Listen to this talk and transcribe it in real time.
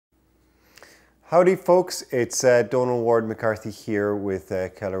Howdy folks, it's Donal Ward-McCarthy here with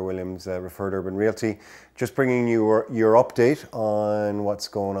Keller Williams Referred Urban Realty. Just bringing you your update on what's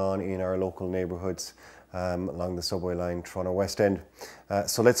going on in our local neighbourhoods along the subway line, Toronto West End.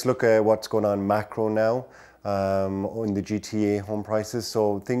 So let's look at what's going on macro now in the GTA home prices.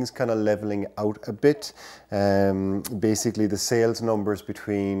 So things kind of leveling out a bit. Basically the sales numbers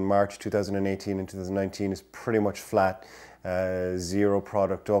between March 2018 and 2019 is pretty much flat. Zero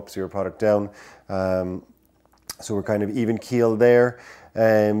product up, zero product down. So we're kind of even keel there.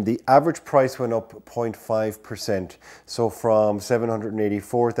 The average price went up 0.5%, so from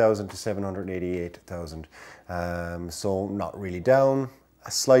 784,000 to 788,000. So not really down,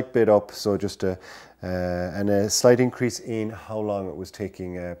 a slight bit up, so just and a slight increase in how long it was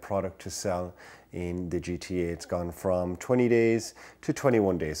taking a product to sell in the GTA. It's gone from 20 days to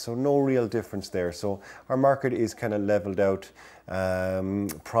 21 days, so no real difference there. So our market is kind of leveled out.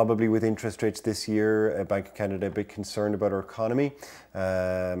 Probably with interest rates this year, Bank of Canada a bit concerned about our economy.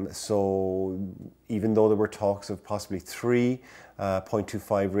 So even though there were talks of possibly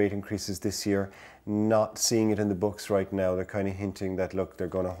 3.25 rate increases this year, not seeing it in the books right now. They're kind of hinting that, look, they're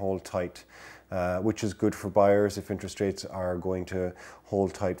going to hold tight, which is good for buyers if interest rates are going to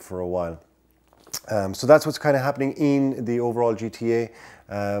hold tight for a while. So that's what's kind of happening in the overall GTA.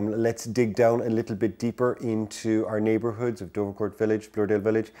 Let's dig down a little bit deeper into our neighbourhoods of Dovercourt Village, Bloordale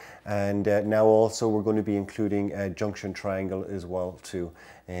Village, and now also we're going to be including Junction Triangle as well too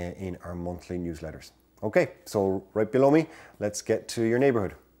in our monthly newsletters. Okay, so right below me, let's get to your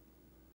neighbourhood.